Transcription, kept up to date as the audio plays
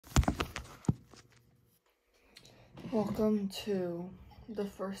Welcome to the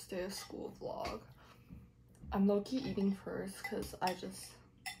first day of school vlog. I'm low-key eating first because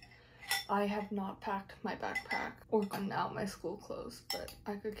I have not packed my backpack or gotten out my school clothes, but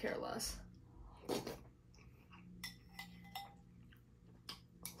I could care less.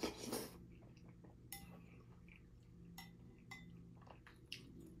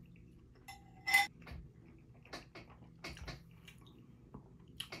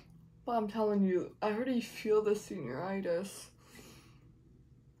 But I'm telling you, I already feel the senioritis.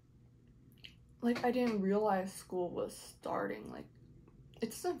 Like, I didn't realize school was starting. Like, it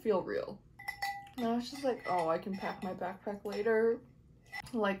doesn't feel real. And I was just like, oh, I can pack my backpack later.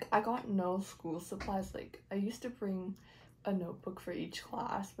 Like, I got no school supplies. Like, I used to bring a notebook for each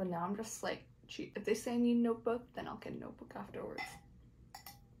class, but now I'm just like, gee, if they say I need a notebook, then I'll get a notebook afterwards.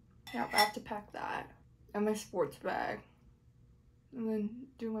 Yeah, I have to pack that and my sports bag. And then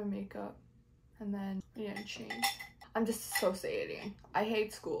do my makeup, and then change. I'm disassociating. I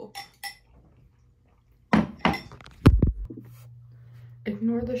hate school.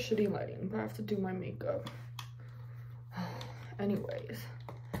 Ignore the shitty lighting, but I have to do my makeup. Anyways,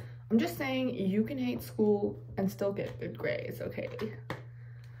 I'm just saying you can hate school and still get good grades, okay?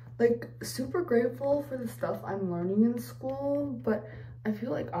 Like, super grateful for the stuff I'm learning in school, but I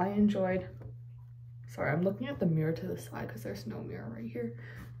feel like I enjoyed. Sorry, I'm looking at the mirror to the side because there's no mirror right here.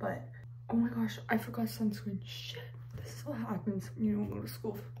 But, oh my gosh, I forgot sunscreen. Shit, this is what happens when you don't go to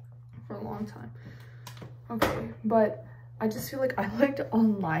school for a long time. Okay, but I just feel like I liked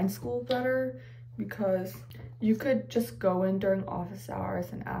online school better because you could just go in during office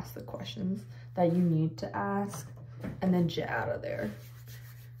hours and ask the questions that you need to ask and then get out of there.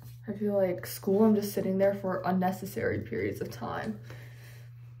 I feel like school, I'm just sitting there for unnecessary periods of time.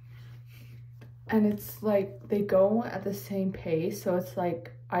 And it's like they go at the same pace, so it's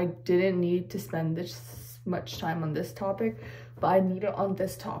like I didn't need to spend this much time on this topic, but I need it on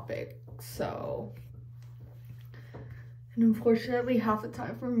this topic. So, and unfortunately half the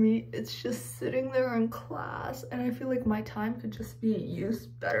time for me it's just sitting there in class, and I feel like my time could just be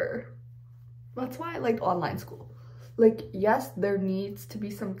used better. That's why I like online school. Like, yes, there needs to be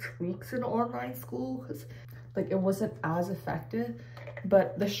some tweaks in online school because like it wasn't as effective,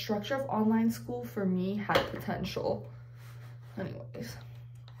 but the structure of online school for me had potential. Anyways,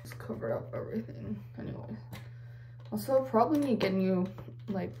 just covered up everything. Anyways, also probably need to get new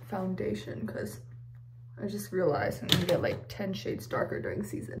like foundation because I just realized I'm gonna get like 10 shades darker during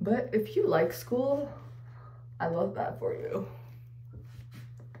season. But if you like school, I love that for you.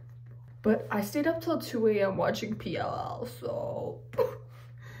 But I stayed up till 2 a.m. watching PLL, so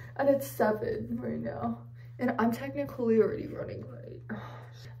and it's 7 right now. And I'm technically already running late.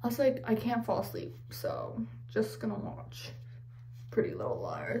 I was like, I can't fall asleep, so just gonna watch Pretty Little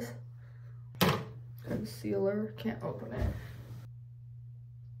Liars. Concealer, can't open it.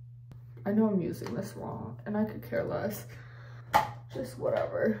 I know I'm using this wrong, and I could care less. Just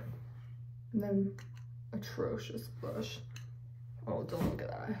whatever. And then atrocious blush. Oh, don't look at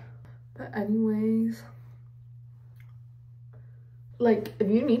that. But anyways, like, if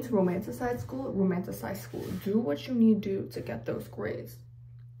you need to romanticize school. Do what you need to do to get those grades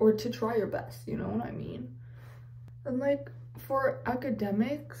or to try your best, you know what I mean? And like, for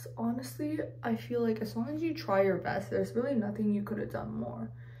academics, honestly, I feel like as long as you try your best, there's really nothing you could have done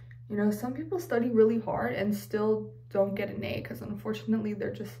more. You know, some people study really hard and still don't get an A because unfortunately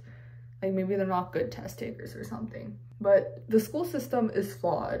they're just like, maybe they're not good test takers or something. But the school system is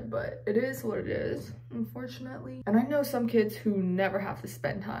flawed, but it is what it is, unfortunately. And I know some kids who never have to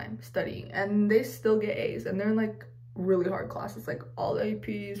spend time studying and they still get A's, and they're in like really hard classes, like all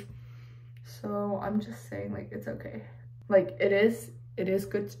APs. So I'm just saying, like, it's okay. Like, it is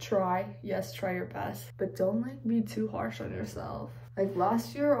good to try. Yes, try your best, but don't like be too harsh on yourself. Like,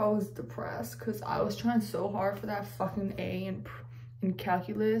 last year I was depressed because I was trying so hard for that fucking A in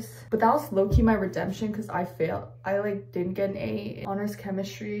calculus, but that was low-key my redemption because I failed. I like didn't get an A in honors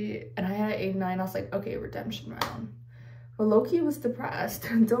chemistry and I had an 89. I was like, okay, redemption round. But low-key was depressed.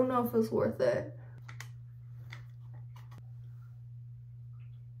 Don't know if it was worth it.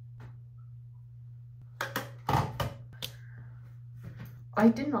 I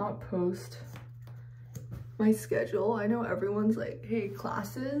did not post my schedule. I know everyone's like, hey,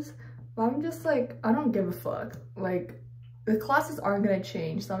 classes, but I'm just like, I don't give a fuck. Like, the classes aren't gonna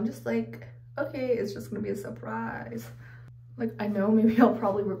change, so I'm just like, okay, it's just gonna be a surprise. Like, I know maybe I'll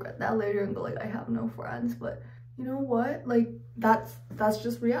probably regret that later and go like, I have no friends, but you know what? Like, that's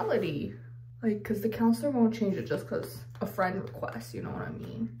just reality. Like, because the counselor won't change it just because a friend requests, you know what I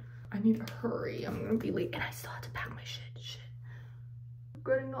mean? I need to hurry. I'm gonna be late and I still have to pack my shit.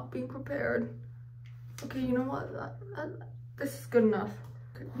 Regretting not being prepared. Okay, you know what? This is good enough.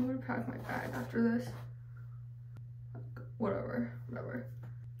 Okay, I'm gonna pack my bag after this. Whatever.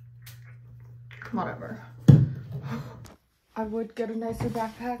 I would get a nicer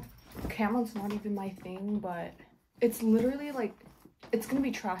backpack. Cameron's not even my thing, but it's literally like, it's gonna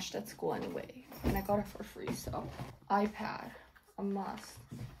be trashed at school anyway. And I got it for free, so. iPad, a must.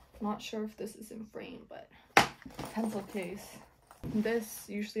 Not sure if this is in frame, but pencil case. This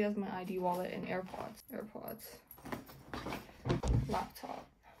usually has my ID wallet and AirPods. Laptop.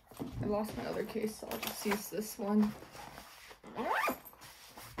 I lost my other case, so I'll just use this one.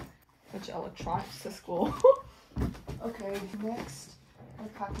 Which electronics to school. Okay, next I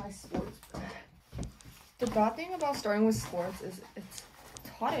pack my sports bag. The bad thing about starting with sports is it's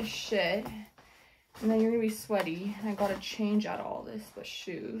hot as shit, and then you're gonna be sweaty, and I gotta change out all this but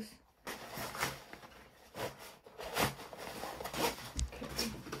shoes. Okay.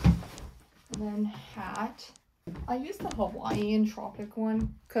 And then hat. I use the Hawaiian tropic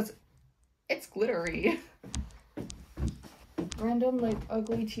one because it's glittery. Random like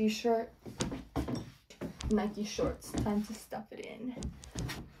ugly t-shirt. Nike shorts. Time to stuff it in.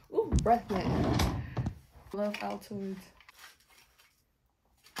 Ooh, breath mint. Love Altoids.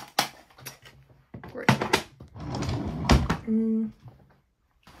 Great.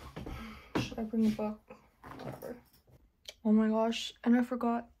 Should I bring a book? Whatever. Oh my gosh, and I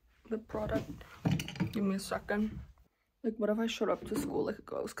forgot the product. Give me a second. Like, what if I showed up to school like a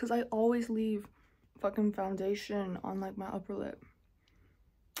ghost? Because I always leave fucking foundation on like my upper lip.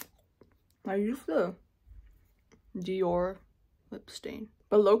 I used the Dior lip stain,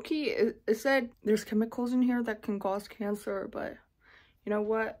 but low-key it said there's chemicals in here that can cause cancer, but you know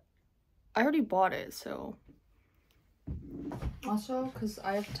what, I already bought it. So also, because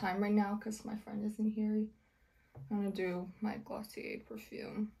I have time right now because my friend isn't here, I'm gonna do my Glossier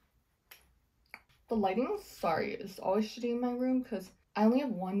perfume. The lighting, sorry, is always shitty in my room because I only have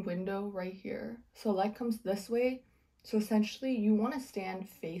one window right here, so light comes this way, so essentially you want to stand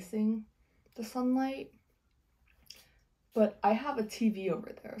facing the sunlight, but I have a TV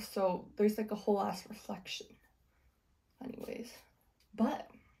over there, so there's like a whole ass reflection. Anyways, but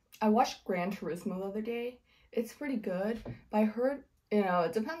I watched Gran Turismo the other day. It's pretty good, but I heard, you know,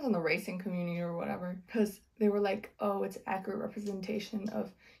 it depends on the racing community or whatever, because they were like, oh, it's accurate representation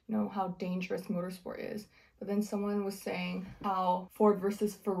of, you know, how dangerous motorsport is. But then someone was saying how Ford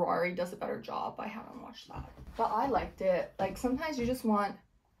versus Ferrari does a better job. I haven't watched that, but I liked it. Like, sometimes you just want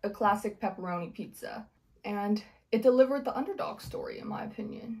a classic pepperoni pizza, and it delivered the underdog story, in my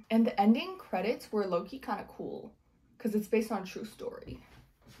opinion. And the ending credits were low-key kind of cool because it's based on a true story.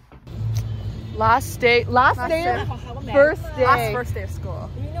 Last day, first day of school.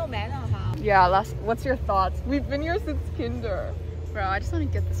 Yeah, what's your thoughts? We've been here since kinder. Bro, I just want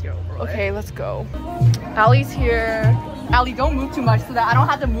to get this year over with. Okay, let's go. Allie's here. Allie, don't move too much so that I don't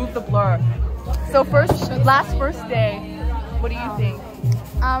have to move the blur. So first day, what do you think?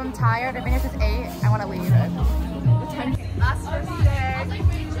 I'm tired. I've been here since 8. I want to leave. Last first day.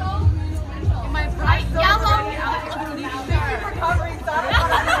 In my bright yellow.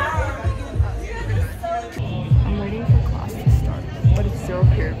 I'm waiting for class to start, but it's 0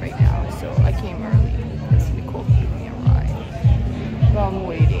 period right now, so I came early because Nicole gave me a ride. But I'm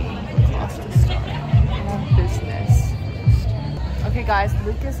waiting for class to start. I have business. Okay, guys,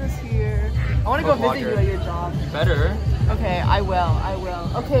 Lucas is here. I want to go visit you at your job. Better. Okay, I will.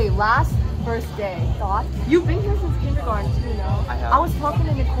 Okay, first day. Thoughts? You've been here since kindergarten too, no? I have. I was talking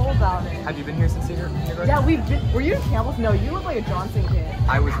to Nicole about it. Have you been here since kindergarten? Yeah, we've been. Were you in Campbell's? No, you look like a Johnson kid.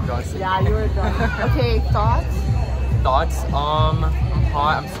 I was in Johnson. Yeah, you were a Johnson. Okay, thoughts? Thoughts? I'm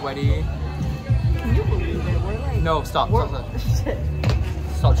hot, I'm sweaty. Can you believe it? We're like... No, stop. Shit.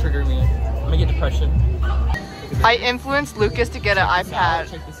 Stop triggering me. I'm gonna get depression. I influenced Lucas to get an iPad.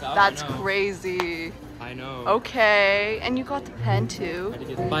 Check this out. That's crazy. I know. Okay, and you got the pen too. I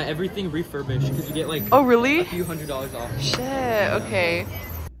had to buy everything refurbished because you get like oh really? a few $100s off. Shit, okay.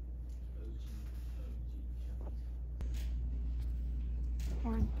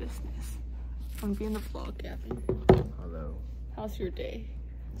 More business. I'm gonna be in the vlog, Gavin. Hello. How's your day?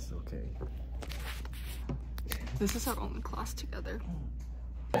 It's okay. This is our only class together.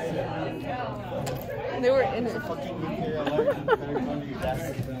 They were in it.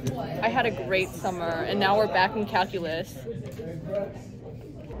 I had a great summer, and now we're back in calculus.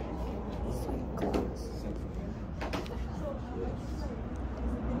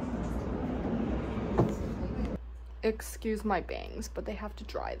 Excuse my bangs, but they have to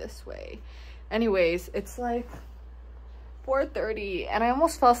dry this way. Anyways, it's like 4:30, and I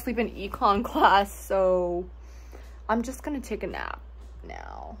almost fell asleep in econ class, so I'm just gonna take a nap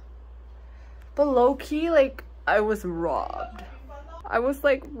now. But But low-key, like, I was robbed. I was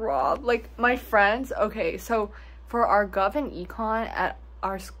like robbed. Like, my friends, okay, so for our gov and econ at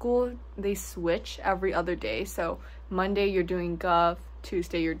our school, they switch every other day. So Monday you're doing gov,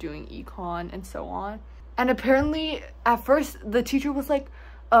 Tuesday you're doing econ, and so on. And apparently at first the teacher was like,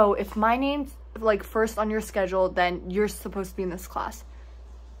 oh, if my name's like first on your schedule, then you're supposed to be in this class.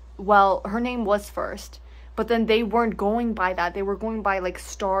 Well, her name was first, but then they weren't going by that. They were going by like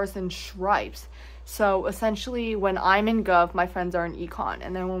stars and stripes. So essentially when I'm in gov, my friends are in econ,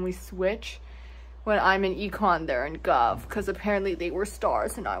 and then when we switch, when I'm in econ, they're in gov, because apparently they were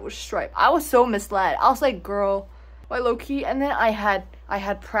stars and I was striped. I was so misled. I was like, girl, why low-key? And then I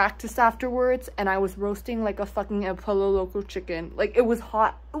had practice afterwards, and I was roasting like a fucking Apollo local chicken. Like, it was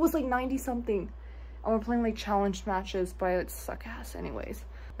hot. It was like 90 something, and we're playing like challenge matches, but it suck ass. Anyways,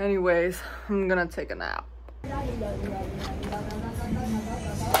 I'm gonna take a nap.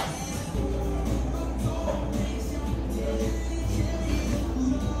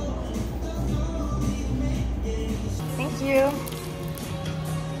 Thank you.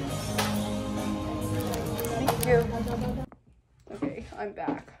 Thank you. Okay, I'm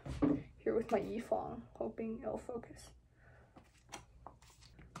back here with my yifong, hoping it'll focus.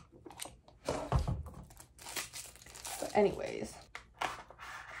 But anyways,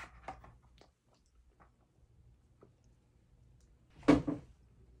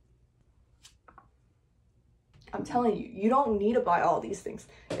 I'm telling you, you don't need to buy all these things.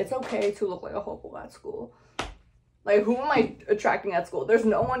 It's okay to look like a hobo at school. Like, who am I attracting at school? There's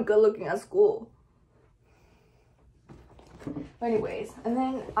no one good looking at school. Anyways, and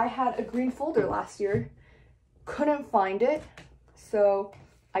then I had a green folder last year. Couldn't find it. So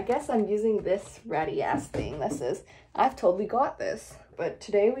I guess I'm using this ratty ass thing that says, I've totally got this. But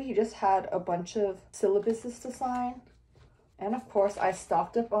today we just had a bunch of syllabuses to sign. And of course I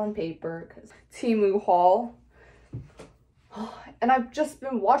stocked up on paper because Temu haul. And I've just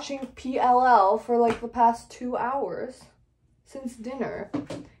been watching PLL for like the past 2 hours since dinner,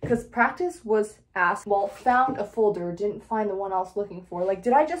 because practice was asked, well, found a folder, didn't find the one I was looking for. Like,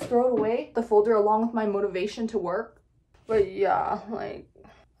 did I just throw it away, the folder, along with my motivation to work? But yeah, like,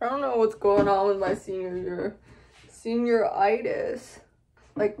 I don't know what's going on with my senior year. Senior-itis.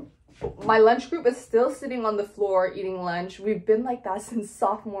 Like, my lunch group is still sitting on the floor eating lunch. We've been like that since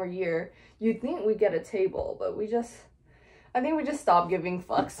sophomore year. You'd think we'd get a table, but I think we just stopped giving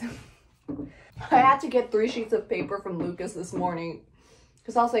fucks. I had to get 3 sheets of paper from Lucas this morning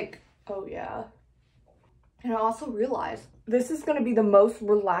because I was like, oh yeah. And I also realized this is going to be the most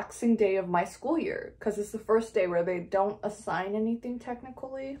relaxing day of my school year because it's the first day where they don't assign anything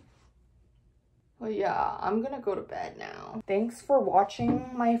technically. But yeah, I'm gonna go to bed now. Thanks for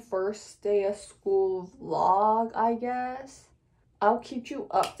watching my first day of school vlog, I guess. I'll keep you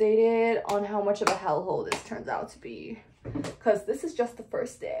updated on how much of a hellhole this turns out to be, because this is just the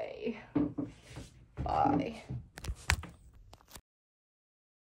first day. Bye.